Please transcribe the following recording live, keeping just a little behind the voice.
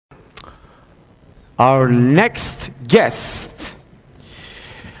our next guest.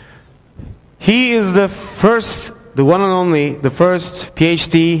 He is the first, the one and only, the first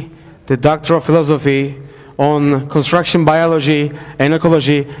PhD, the Doctor of Philosophy on construction biology and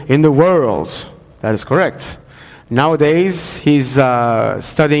ecology in the world. That is correct. Nowadays, he's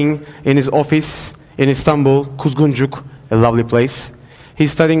studying in his office in Istanbul, Kuzguncuk, a lovely place.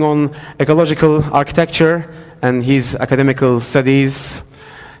 He's studying on ecological architecture and his academical studies.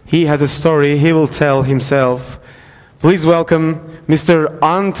 He has a story he will tell himself. Please welcome Mr.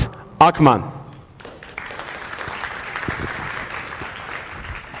 Arkman.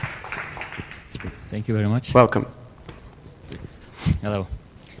 Thank you very much. Welcome. Hello.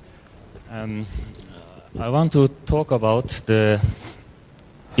 I want to talk about the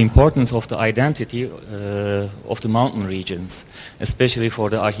importance of the identity of the mountain regions, especially for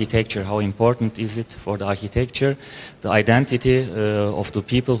the architecture. How important is it for the architecture, the identity of the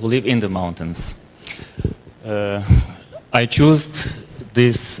people who live in the mountains? I chose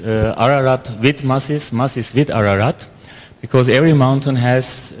this Ararat with Masis with Ararat, because every mountain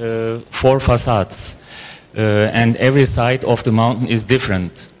has 4 facades, and every side of the mountain is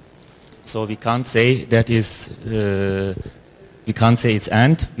different. So we can't say that is. We can't say it's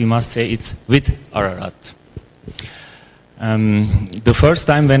and, we must say it's with Ararat. The first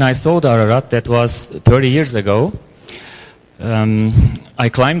time when I saw the Ararat, that was 30 years ago, I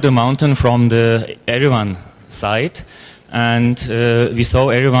climbed the mountain from the Erivan side, and we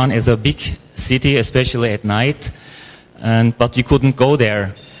saw Erivan as a big city, especially at night, but we couldn't go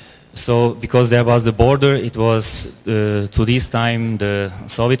there. So, because there was the border, it was to this time the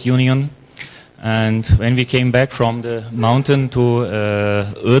Soviet Union. And when we came back from the mountain to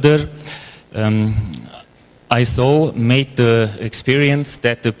Iğdır, I made the experience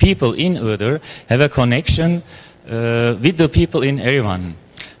that the people in Iğdır have a connection with the people in Erivan.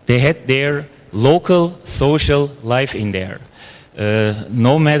 They had their local social life in there.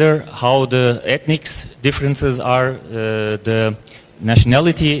 No matter how the ethnic differences are, the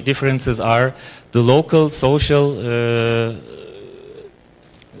nationality differences are, the local social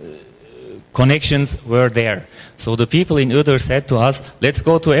connections were there. So the people in Iğdır said to us, let's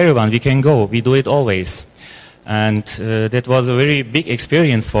go to Erivan, we can go, we do it always. And that was a very big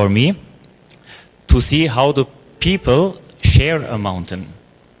experience for me, to see how the people share a mountain.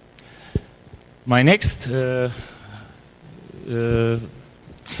 My next,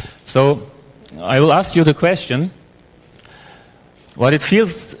 so I will ask you the question, what it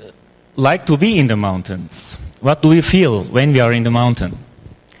feels like to be in the mountains. What do we feel when we are in the mountain?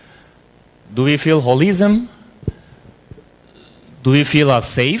 Do we feel holism? Do we feel us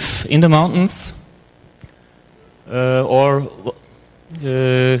safe in the mountains? Or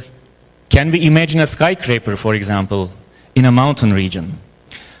can we imagine a skyscraper, for example, in a mountain region?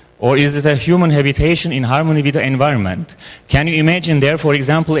 Or is it a human habitation in harmony with the environment? Can you imagine there, for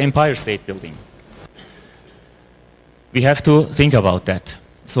example, Empire State Building? We have to think about that.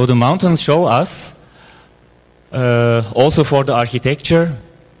 So the mountains show us, also for the architecture,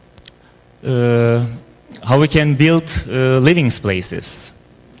 how we can build living spaces.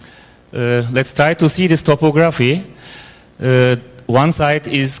 Let's try to see this topography. One side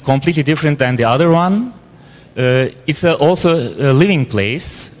is completely different than the other one. It's also a living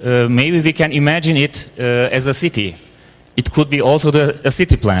place. Maybe we can imagine it as a city. It could be also a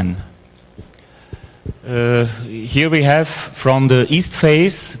city plan. Here we have from the east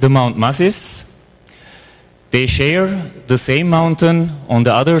face the Mount Masis. They share the same mountain on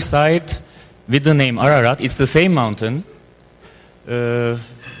the other side with the name Ararat. It's the same mountain,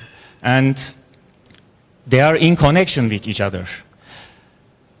 and they are in connection with each other.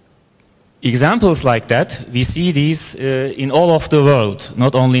 Examples like that, we see these in all of the world,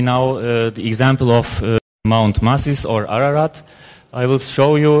 not only now the example of Mount Masis or Ararat. I will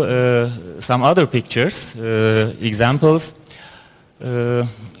show you some other pictures, examples,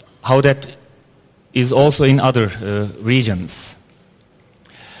 how that is also in other regions.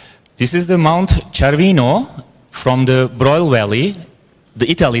 This is the Mount Cervino from the Broil Valley,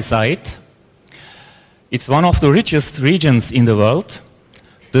 the Italy side. It's one of the richest regions in the world.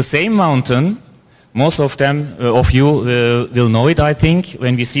 The same mountain, most of you will know it, I think,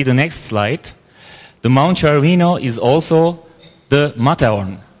 when we see the next slide. The Mount Cervino is also the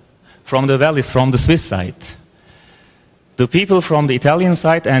Matterhorn from the valleys from the Swiss side. The people from the Italian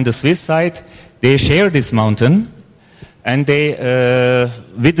side and the Swiss side, they share this mountain, and they,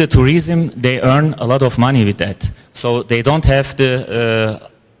 with the tourism, they earn a lot of money with that. So they don't have the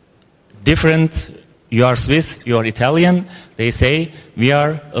different, you are Swiss, you are Italian. They say, we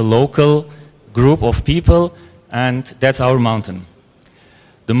are a local group of people, and that's our mountain.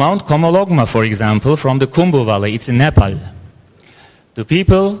 The Mount Komologma, for example, from the Khumbu Valley, it's in Nepal. The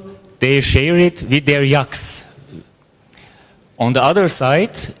people, they share it with their yaks. On the other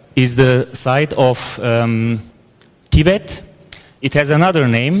side is the side of Tibet. It has another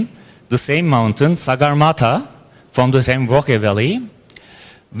name, the same mountain, Sagarmatha, from the Trembokhe Valley.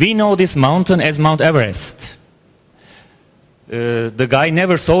 We know this mountain as Mount Everest. The guy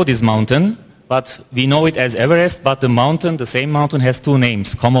never saw this mountain, but we know it as Everest, but the mountain, the same mountain, has two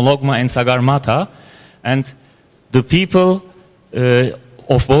names, Komologma and Sagarmatha, and the people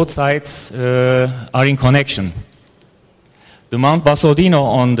of both sides are in connection. The Mount Basodino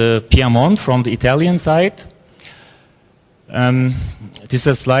on the Piedmont from the Italian side. This is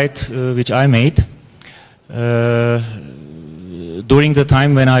a slide which I made. During the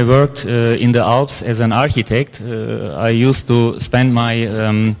time when I worked in the Alps as an architect, I used to spend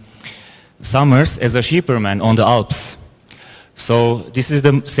my summers as a shepherdman on the Alps. So this is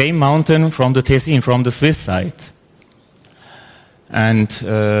the same mountain from the Tessin, from the Swiss side. And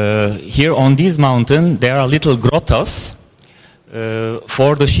here on this mountain there are little grottos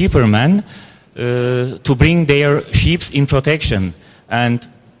for the shepherdmen to bring their sheep in protection. And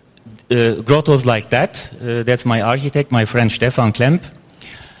grottos like that, that's my architect, my friend Stefan Klemp.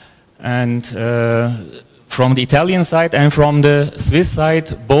 And from the Italian side and from the Swiss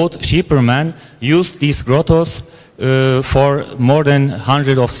side, both shepherdmen used these grottos for more than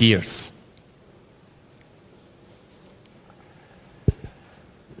hundreds of years.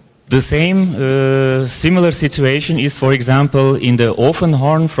 The same similar situation is, for example, in the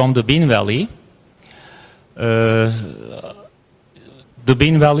Ofenhorn from the Bin Valley. The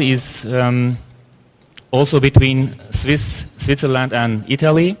Bin Valley is also between Switzerland and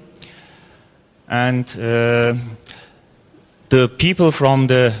Italy. And the people from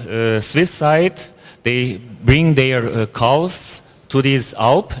the Swiss side, they bring their cows to this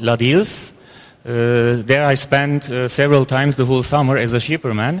Alp, Ladils. There I spent several times the whole summer as a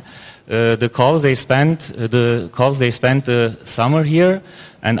shepherdman. The cows they spent the summer here,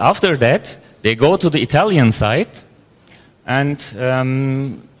 and after that they go to the Italian side and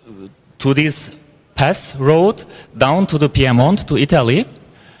to this pass road down to the Piedmont to Italy,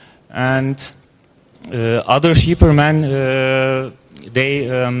 and other shepherdmen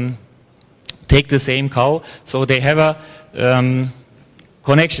they take the same cow, so they have a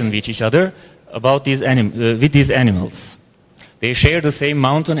connection with each other about with these animals. They share the same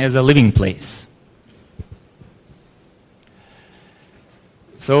mountain as a living place.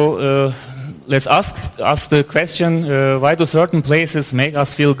 So let's ask the question, why do certain places make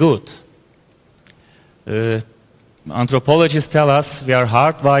us feel good? Anthropologists tell us we are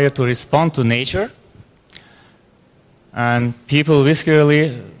hardwired to respond to nature, and people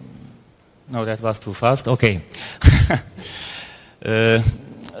whiskerily, no, that was too fast, okay.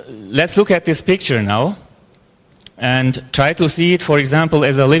 Let's look at this picture now and try to see it, for example,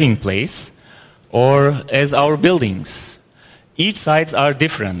 as a living place or as our buildings. Each sides are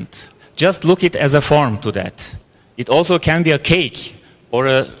different. Just look it as a form to that. It also can be a cake or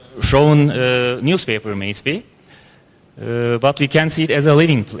a shown newspaper maybe, but we can see it as a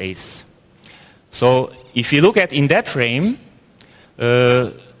living place. So if you look at in that frame,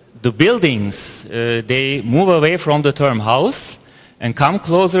 the buildings, they move away from the term house and come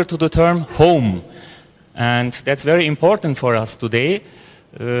closer to the term home. And that's very important for us today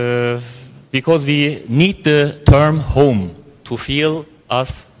because we need the term home to feel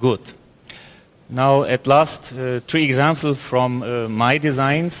us good. Now at last, 3 examples from my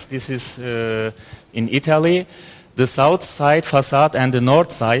designs. This is in Italy. The south side facade and the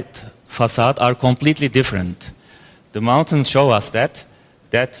north side facade are completely different. The mountains show us that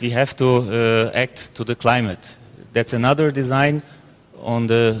we have to act to the climate. That's another design. On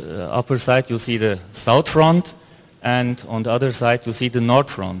the upper side you see the south front, and on the other side you see the north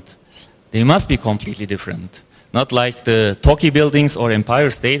front. They must be completely different. Not like the Toki buildings or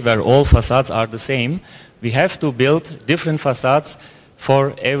Empire State where all facades are the same. We have to build different facades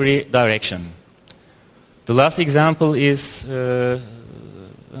for every direction. The last example is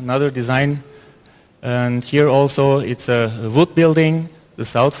another design, and here also it's a wood building. The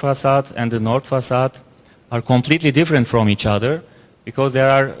south facade and the north facade are completely different from each other because there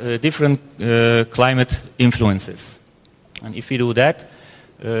are different climate influences. And if we do that,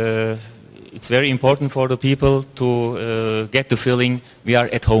 it's very important for the people to get the feeling we are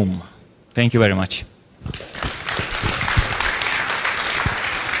at home. Thank you very much.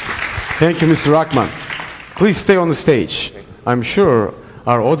 Thank you, Mr. Arkman. Please stay on the stage. I'm sure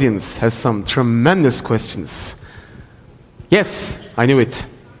our audience has some tremendous questions. Yes, I knew it.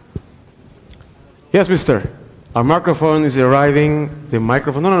 Yes, mister. Our microphone is arriving. The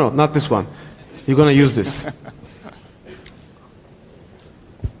microphone, no, not this one. You're going to use this.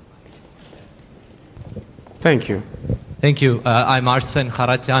 Thank you. Thank you. I'm Arsen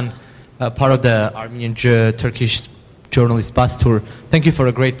Kharatyan, part of the Armenian-Turkish journalist bus tour. Thank you for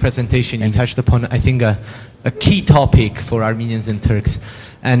a great presentation. You touched upon, I think, a key topic for Armenians and Turks.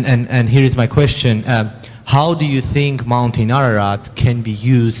 And here is my question. How do you think Mountain Ararat can be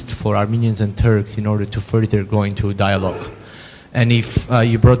used for Armenians and Turks in order to further go into dialogue? And if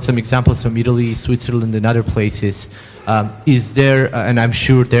you brought some examples from Italy, Switzerland, and other places, is there, and I'm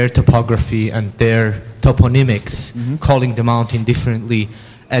sure their topography and their toponymics, calling the mountain differently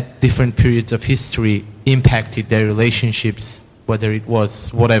at different periods of history, impacted their relationships, whether it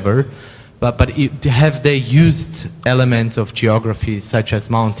was whatever, but have they used elements of geography such as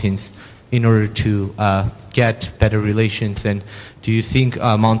mountains in order to get better relations? And do you think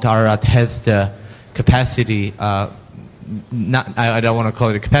Mount Ararat has the capacity, I don't want to call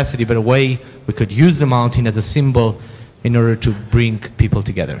it a capacity, but a way we could use the mountain as a symbol in order to bring people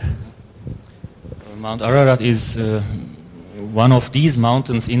together? Mount Ararat is one of these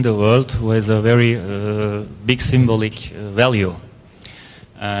mountains in the world who has a very big symbolic value.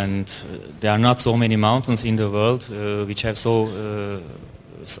 And there are not so many mountains in the world which have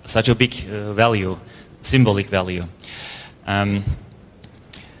such a big value, symbolic value.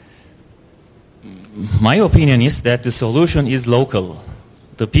 My opinion is that the solution is local.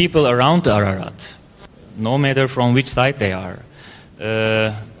 The people around Ararat, no matter from which side they are,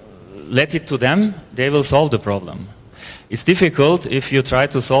 let it to them, they will solve the problem. It's difficult if you try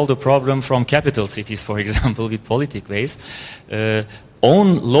to solve the problem from capital cities, for example, with politic ways.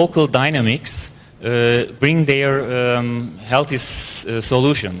 Own local dynamics bring their healthy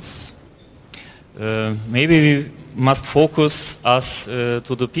solutions. Maybe we must focus us to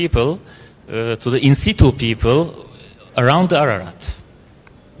the people, to the in situ people around the Ararat.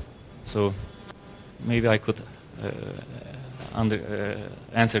 So maybe I could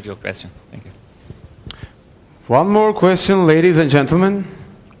answer your question. Thank you. One more question, ladies and gentlemen.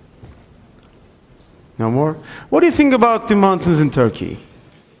 No more? What do you think about the mountains in Turkey?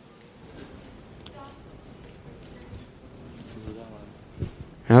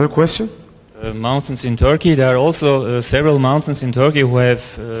 Another question? Mountains in Turkey. There are also several mountains in Turkey who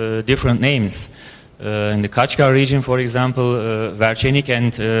have different names. In the Kucha region, for example, Vercenik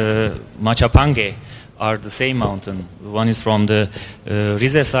and Machapange are the same mountain. One is from the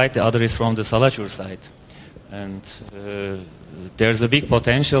Rize side, the other is from the Salachur side. And there's a big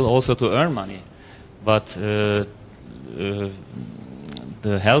potential also to earn money. But the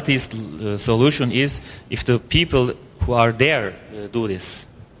healthiest solution is if the people who are there do this.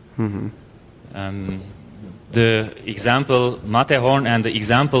 The example Matterhorn and the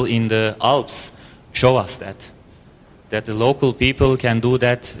example in the Alps show us that the local people can do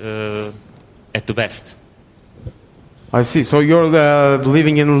that at the best. I see. So you're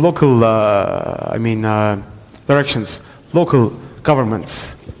believing in local, directions. Local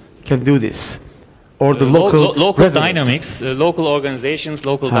governments can do this, or the local dynamics, local organizations,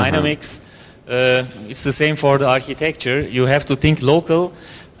 local dynamics. It's the same for the architecture. You have to think local,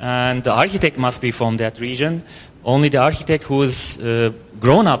 and the architect must be from that region. Only the architect who is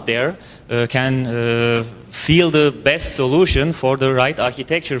grown up there can feel the best solution for the right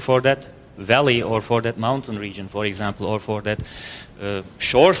architecture for that valley or for that mountain region, for example, or for that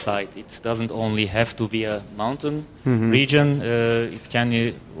shore side. It doesn't only have to be a mountain region. It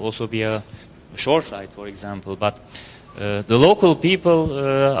can also be a shore side, for example. But the local people,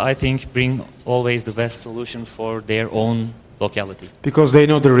 I think, bring always the best solutions for their own locality. Because they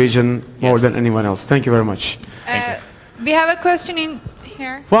know the region more than anyone else. Thank you very much. We have a question in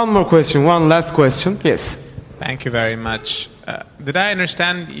here. One more question, one last question. Yes. Thank you very much. Did I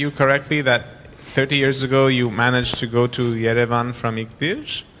understand you correctly that 30 years ago you managed to go to Yerevan from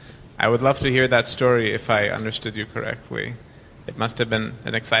Igdir? I would love to hear that story if I understood you correctly. It must have been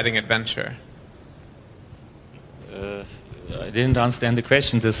an exciting adventure. I didn't understand the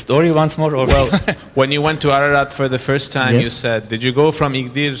question. The story once more? Or well, when you went to Ararat for the first time, you said, did you go from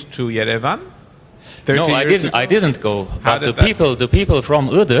Igdir to Yerevan? No, I didn't go. But the people from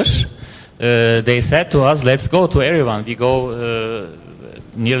Iğdır, they said to us, let's go to Yerevan. We go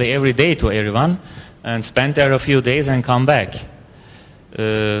nearly every day to Yerevan and spend there a few days and come back.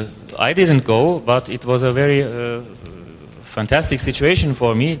 I didn't go, but it was a very fantastic situation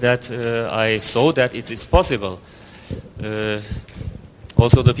for me that I saw that it's possible.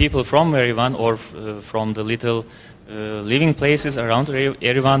 Also the people from Yerevan or from the little living places around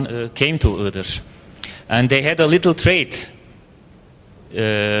Yerevan came to Iğdır. And they had a little trait.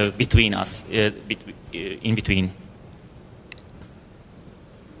 between us, in between.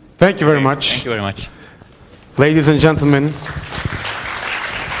 Thank you very much. Thank you very much. Ladies and gentlemen,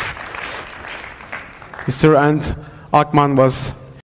 Mr. and Arkman was